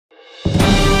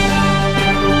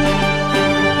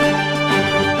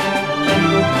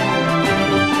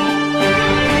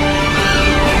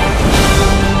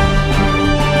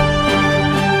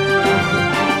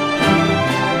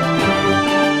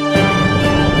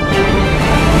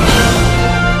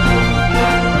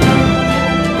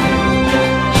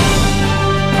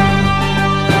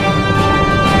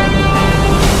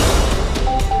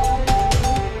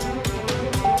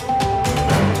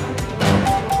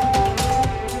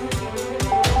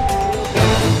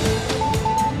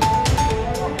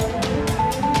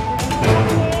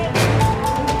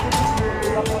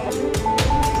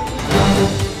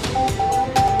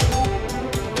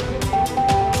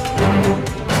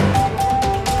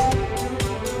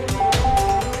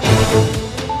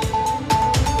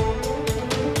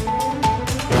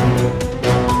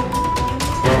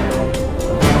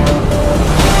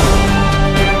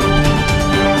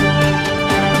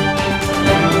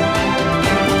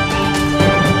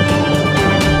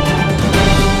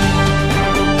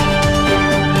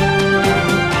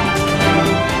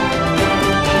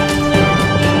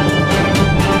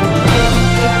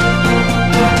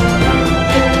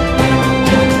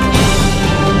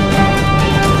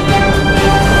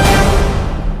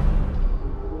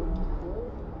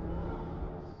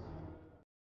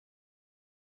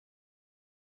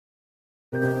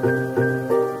Hello,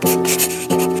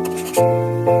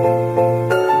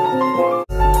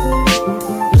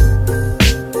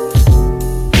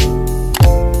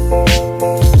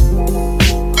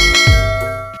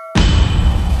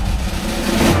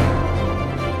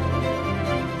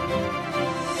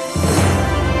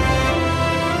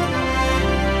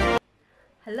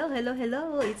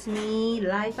 it's me,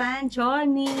 Life and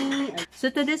Journey. So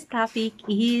today's topic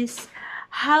is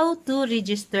how to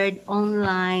register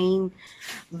online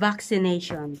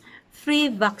vaccination, free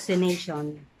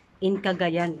vaccination in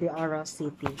Cagayan De Oro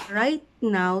City. Right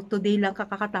now, today lang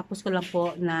kakatapos ko lang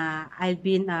po na I've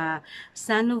been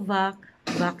Sinovac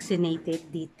vaccinated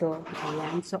dito.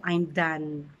 Ayan, so I'm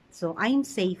done. So I'm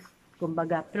safe,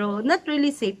 kumbaga. Pero not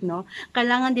really safe, no?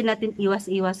 Kailangan din natin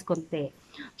iwas-iwas konti.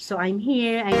 So I'm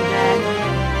here, I'm done.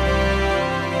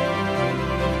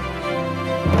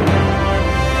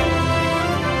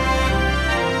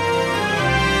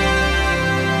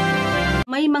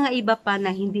 May mga iba pa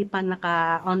na hindi pa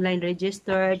naka-online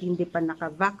registered, hindi pa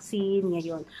naka-vaccine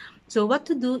ngayon. So what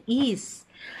to do is,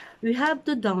 we have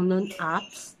to download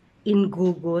apps in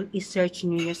Google, i-search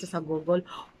nyo sa Google,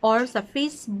 or sa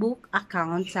Facebook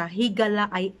account sa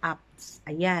Higalaay apps.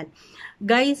 Ayan.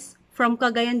 Guys, from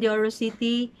Cagayan De Oro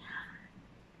City,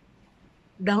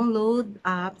 download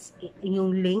apps,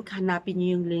 yung link, hanapin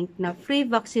nyo yung link na free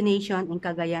vaccination in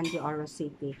Cagayan De Oro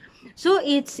City. So,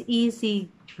 it's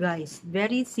easy, guys.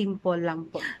 Very simple lang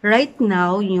po. Right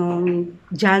now, yung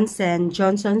Johnson &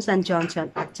 Johnson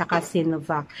at saka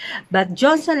Sinovac. But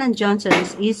Johnson & Johnson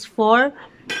is for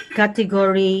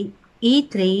category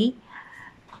E3,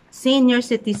 senior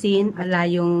citizen,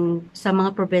 yung sa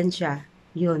mga probensya.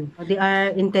 Yun. They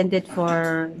are intended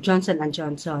for Johnson &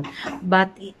 Johnson.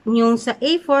 But yung sa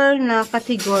A4 na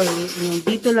category, yung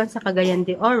dito lang sa Cagayan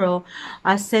de Oro,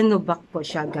 Sinovac po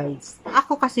siya, guys.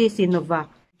 Ako kasi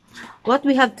Sinovac. What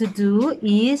we have to do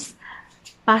is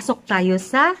pasok tayo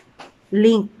sa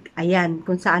link. Ayan,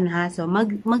 kung saan ha. So,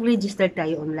 mag-register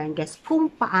tayo online, guys. Kung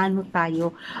paano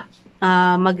tayo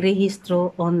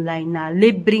magrehistro online na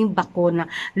libreng bakuna,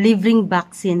 libreng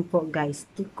vaccine po, guys,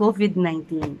 to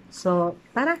COVID-19. So,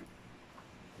 tara!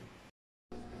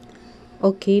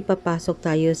 Okay, papasok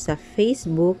tayo sa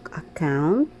Facebook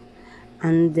account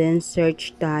and then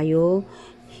search tayo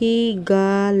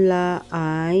Higalaay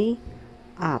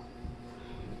app.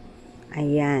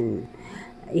 Ayan.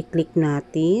 I-click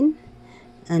natin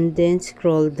and then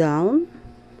scroll down.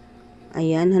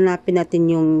 Ayan, hanapin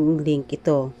natin yung link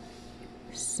ito.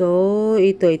 So,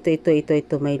 ito,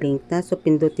 may link na. So,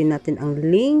 pindutin natin ang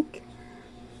link.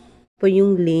 Po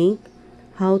yung link,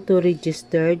 how to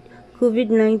register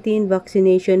COVID-19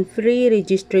 vaccination free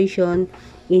registration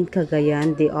in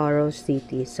Cagayan de Oro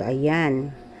City. So,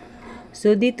 ayan.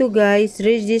 So, dito guys,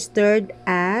 registered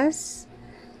as,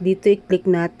 dito i-click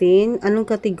natin, anong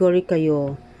category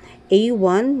kayo?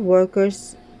 A1,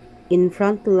 workers in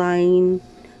frontline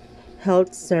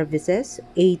health services.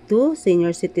 A2,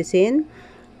 senior citizen.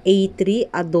 A3,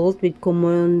 adult with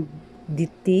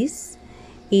comorbidities.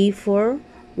 A4,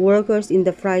 workers in the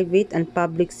private and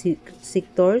public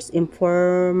sectors,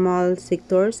 informal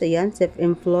sectors, ayan,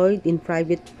 self-employed in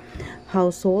private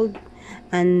household.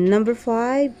 And number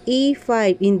 5,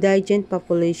 A5, indigent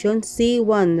population.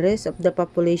 C1, rest of the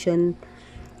population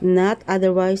not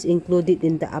otherwise included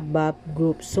in the above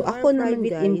group. So, ako naman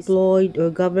guys, employed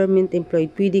or government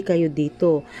employed, pwede kayo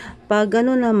dito. Pag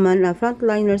ano naman,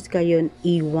 frontliners kayo,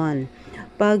 E1.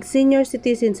 Pag senior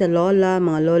citizen sa lola,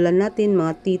 mga lola natin,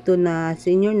 mga tito na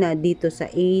senior na dito sa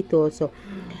A2. So,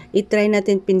 itry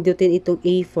natin pindutin itong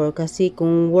A4 kasi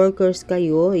kung workers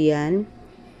kayo, yan.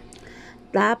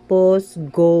 Tapos,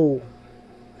 go.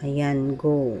 Ayan,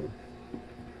 go.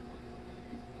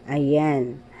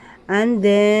 Ayan. And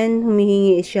then,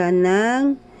 humihingi siya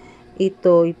ng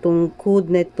itong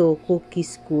code na ito,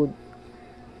 cookies code.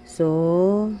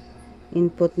 So,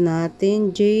 input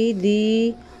natin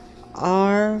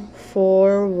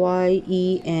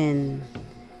JDR4YEN.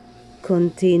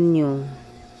 Continue.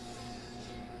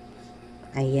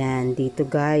 Ayan, dito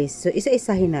guys. So,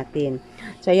 isa-isahin natin.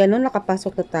 So, ayan, no,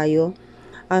 nakapasok na tayo.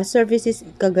 Services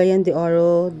Cagayan de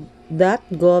Oro.gov.ph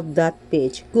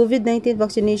COVID-19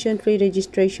 vaccination free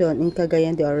registration in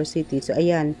Cagayan de Oro City. So,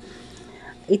 ayan.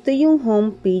 Ito yung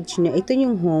home page niya. Ito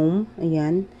yung home.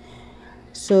 Ayan.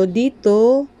 So,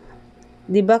 dito,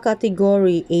 diba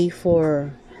category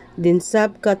A4. Then,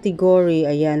 subcategory,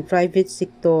 ayan, private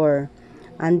sector.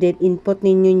 And then, input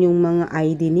ninyo yung mga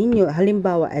ID ninyo.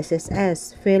 Halimbawa,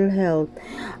 SSS, PhilHealth,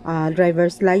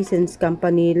 driver's license,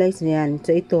 company license, ayan.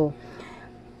 So,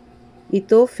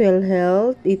 ito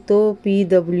PhilHealth, ito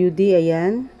PWD,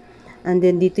 ayan. And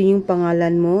then, dito yung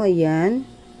pangalan mo. Ayan.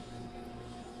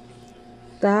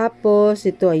 Tapos,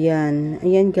 ito, ayan.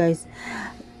 Ayan, guys.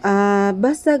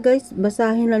 Basta, guys,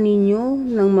 basahin lang ninyo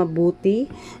ng mabuti.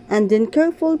 And then,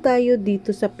 careful tayo dito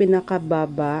sa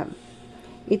pinakababa.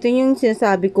 Ito yung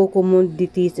sinasabi ko,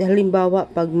 commodities. Halimbawa,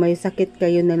 pag may sakit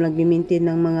kayo na nag-maintain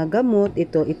ng mga gamot,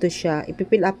 ito siya.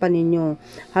 Ipipill upan ninyo.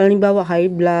 Halimbawa,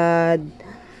 high blood,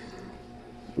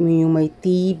 yung may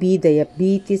TB,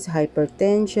 diabetes,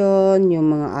 hypertension, yung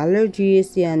mga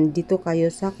allergies, yan, dito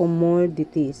kayo sa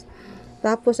commodities.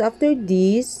 Tapos, after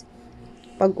this,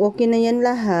 pag okay na yan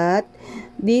lahat,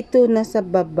 dito na sa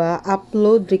baba,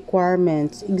 upload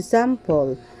requirements.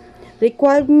 Example,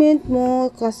 requirement mo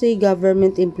kasi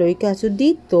government employee ka. So,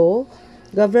 dito,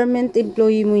 government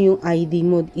employee mo yung ID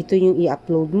mo. Ito yung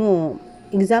i-upload mo.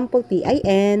 Example,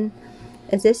 TIN,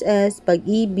 SSS,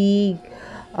 pag-ibig,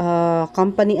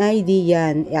 company ID,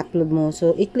 yan, i-upload mo.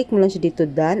 So, i-click mo lang siya dito,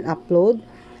 done, upload,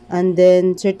 and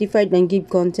then, certified and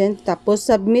give consent, tapos,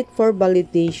 submit for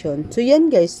validation. So, yan,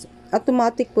 guys,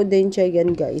 automatic po din siya,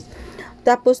 yan, guys.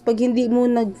 Tapos, pag hindi mo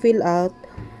nag-fill out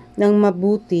ng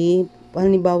mabuti,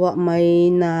 halimbawa, may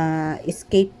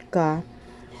na-escape ka,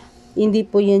 hindi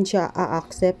po yan siya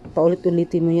a-accept,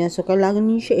 paulit-ulitin mo yan. So, kailangan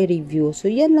nyo siya i-review.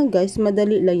 So, yan lang, guys,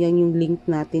 madali lang yan yung link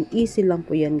natin. Easy lang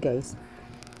po yan, guys.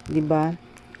 Diba?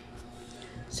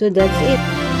 So, that's it.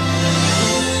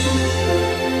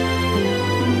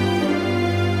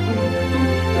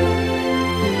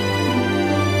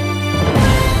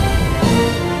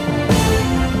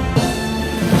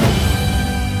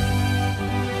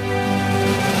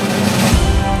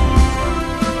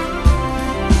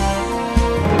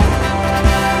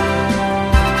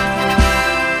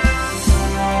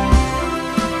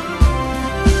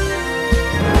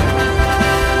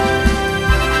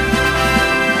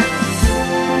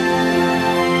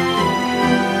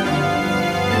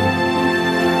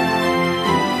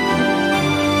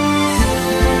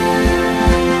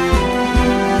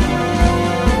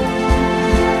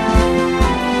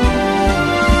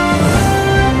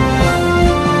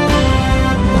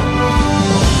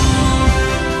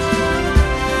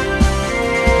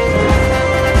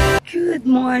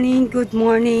 Good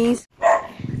morning.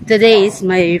 Today is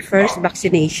my first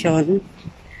vaccination.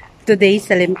 Today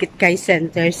sa Limkit-Kay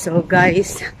Center. So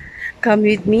guys, come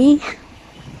with me.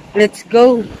 Let's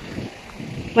go.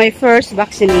 My first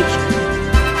vaccination.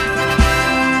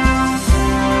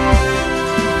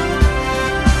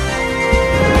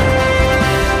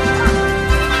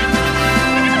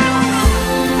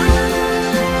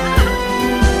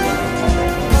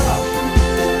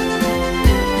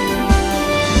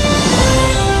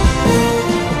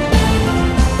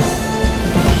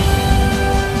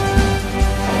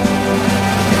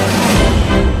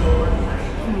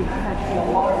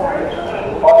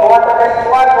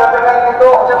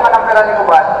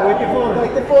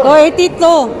 Oh, 82.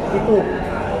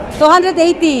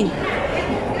 280.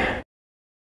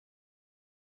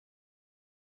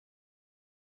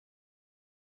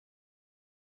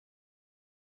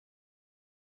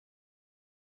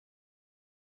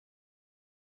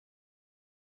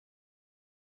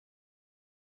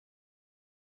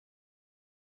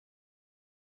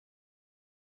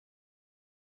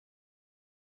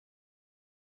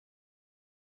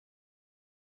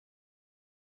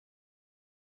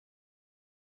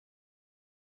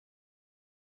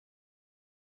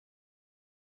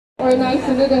 Or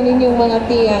naisunod ang inyong mga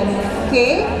tiyan.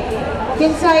 Okay?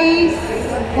 Kinsay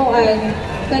hoan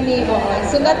kani hoan.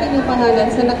 Sulat inyong pangalan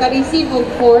sa naka-receive of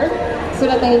form.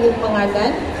 Sulat ang inyong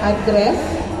pangalan, address,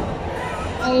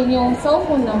 ang inyong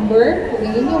cellphone number,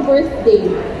 ang inyong birthday.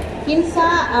 Kinsa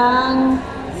ang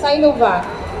Sinovac.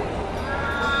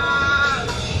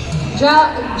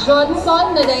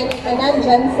 Johnson na dahil kanan,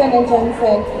 Johnson and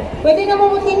Johnson. Pwede na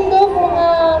mo matindog mga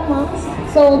ma'ams.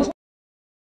 So,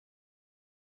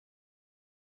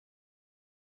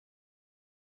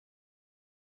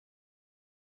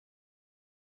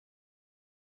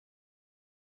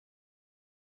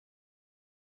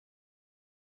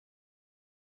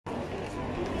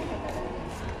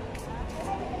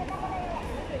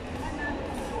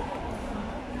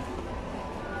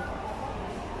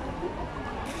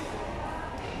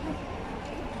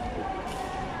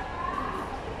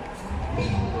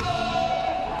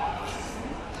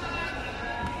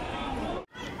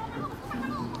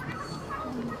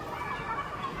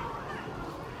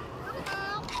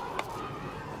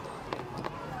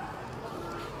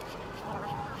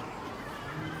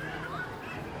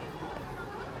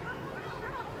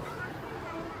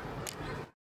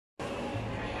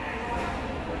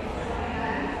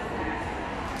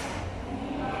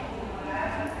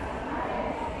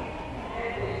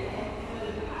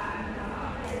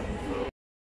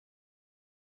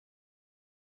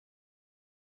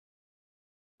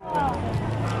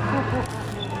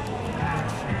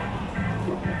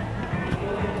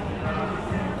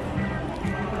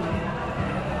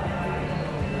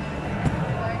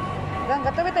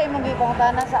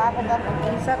 magigungtana sa ako ba kung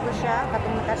kinsa to siya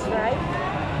katong naka-stripe.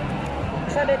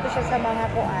 So dito siya sa mga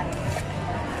kuan.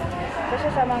 Ito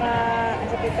siya sa mga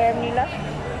sa term nila.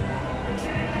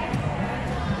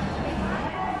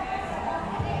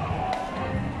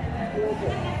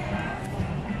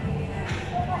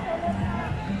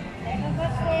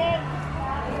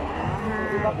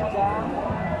 Diba ka ba?